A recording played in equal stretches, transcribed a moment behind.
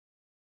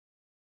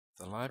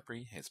The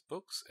library has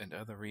books and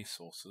other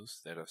resources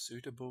that are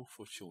suitable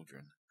for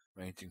children,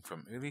 ranging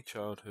from early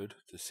childhood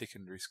to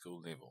secondary school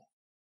level.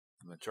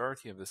 The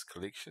majority of this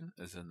collection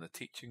is in the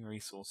Teaching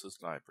Resources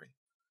Library,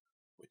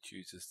 which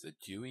uses the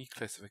Dewey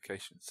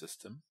Classification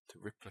System to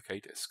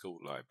replicate a school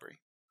library.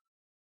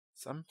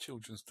 Some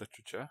children's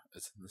literature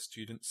is in the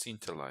Student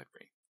Center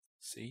Library.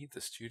 See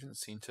the Student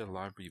Center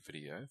Library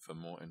video for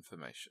more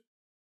information.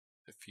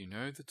 If you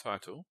know the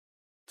title,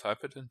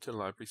 type it into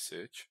Library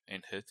Search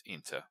and hit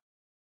Enter.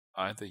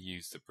 Either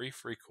use the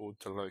brief record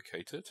to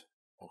locate it,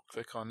 or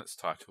click on its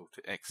title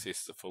to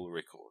access the full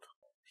record.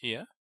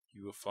 Here,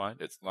 you will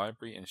find its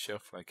library and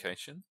shelf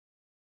location,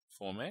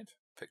 format,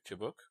 picture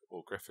book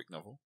or graphic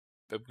novel,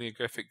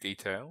 bibliographic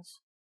details,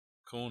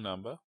 call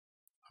number,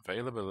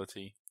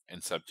 availability,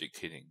 and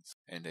subject headings,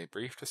 and a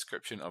brief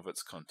description of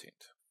its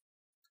content.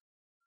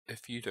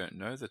 If you don't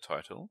know the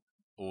title,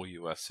 or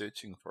you are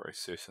searching for a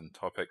certain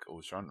topic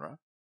or genre,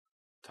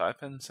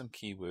 type in some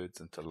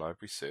keywords into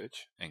Library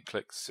Search and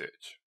click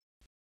Search.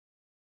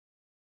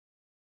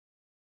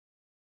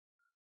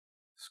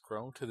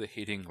 Scroll to the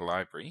heading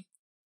Library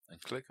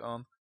and click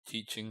on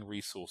Teaching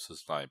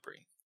Resources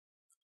Library.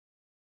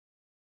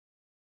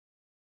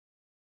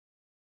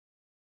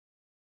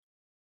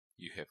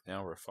 You have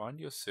now refined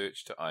your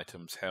search to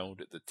items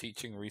held at the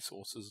Teaching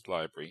Resources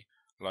Library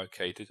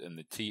located in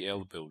the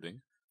TL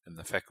building in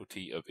the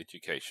Faculty of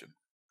Education.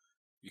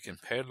 You can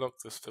padlock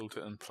this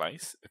filter in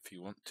place if you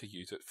want to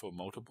use it for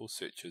multiple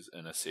searches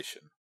in a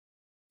session.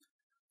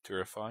 To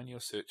refine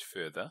your search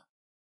further,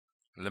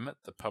 limit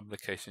the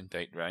publication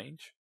date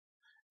range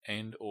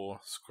and/or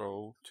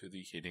scroll to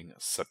the heading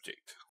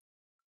Subject.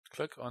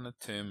 Click on a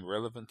term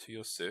relevant to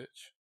your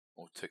search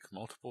or tick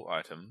multiple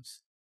items,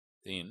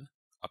 then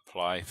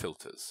Apply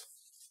Filters.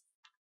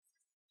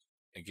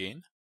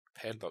 Again,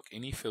 padlock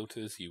any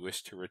filters you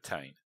wish to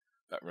retain,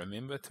 but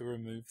remember to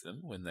remove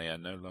them when they are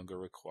no longer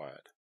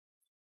required.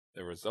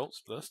 The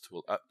results list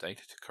will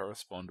update to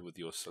correspond with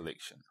your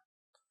selection.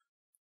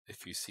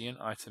 If you see an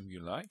item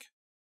you like,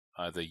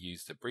 either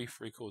use the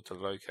brief record to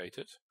locate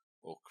it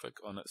or click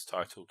on its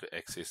title to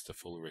access the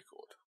full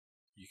record.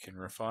 You can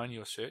refine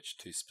your search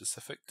to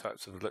specific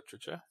types of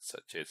literature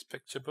such as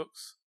picture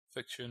books,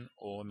 fiction,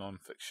 or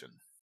non-fiction.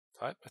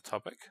 Type a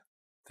topic,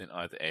 then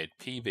either add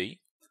PB,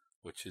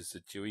 which is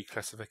the Dewey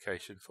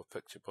classification for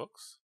picture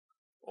books,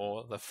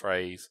 or the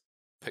phrase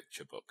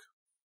picture book.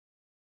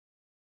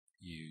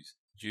 Use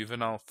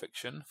juvenile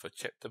fiction for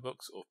chapter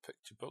books or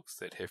picture books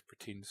that have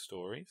pretend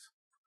stories,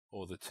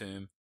 or the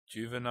term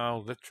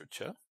juvenile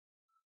literature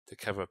to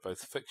cover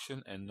both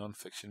fiction and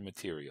non-fiction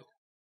material.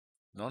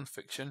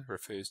 Non-fiction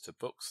refers to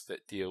books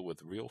that deal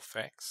with real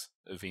facts,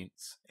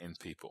 events, and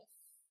people.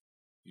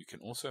 You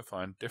can also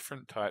find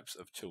different types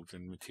of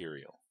children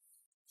material.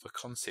 For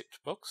concept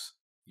books,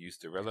 use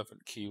the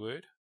relevant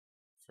keyword,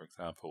 for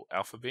example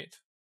alphabet,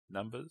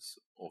 numbers,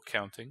 or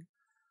counting,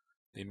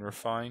 then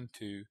refine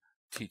to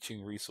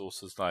Teaching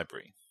Resources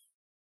Library.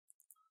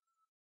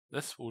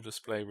 This will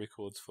display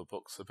records for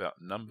books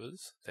about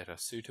numbers that are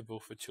suitable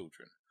for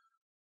children,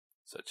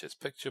 such as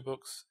picture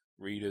books,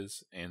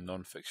 readers, and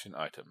non-fiction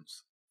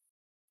items.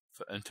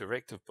 For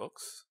interactive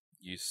books,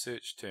 use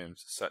search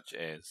terms such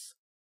as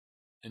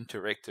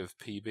interactive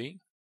PB,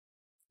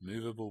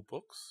 movable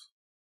books,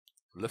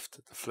 lift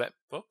the flap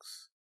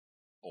books,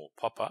 or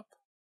pop-up.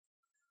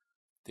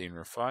 Then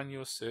refine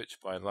your search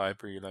by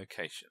library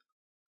location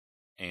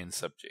and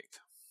subject.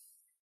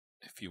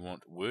 If you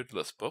want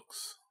wordless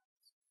books,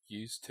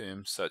 use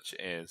terms such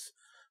as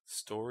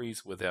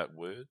stories without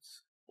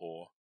words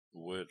or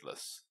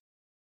wordless.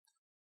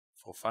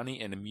 For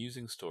funny and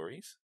amusing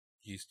stories,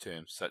 use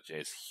terms such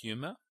as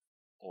humor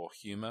or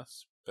humor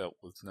spelt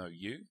with no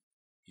U,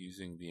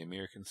 using the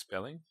American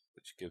spelling,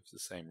 which gives the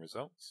same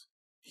results.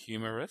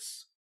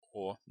 Humorous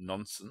or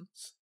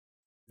nonsense,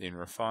 then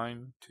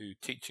refine to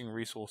Teaching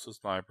Resources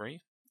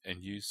Library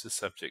and use the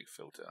subject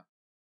filter.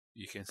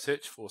 You can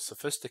search for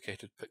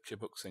sophisticated picture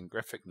books and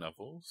graphic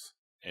novels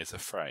as a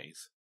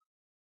phrase,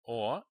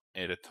 or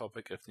add a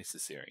topic if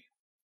necessary.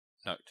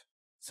 Note: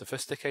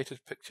 sophisticated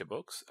picture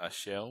books are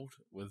shelved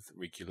with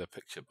regular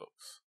picture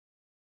books.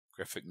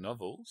 Graphic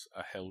novels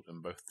are held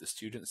in both the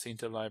Student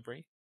Center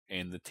Library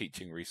and the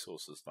Teaching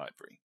Resources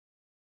Library.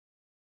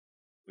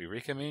 We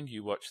recommend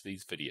you watch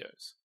these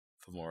videos.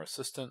 For more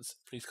assistance,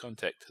 please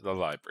contact the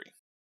library.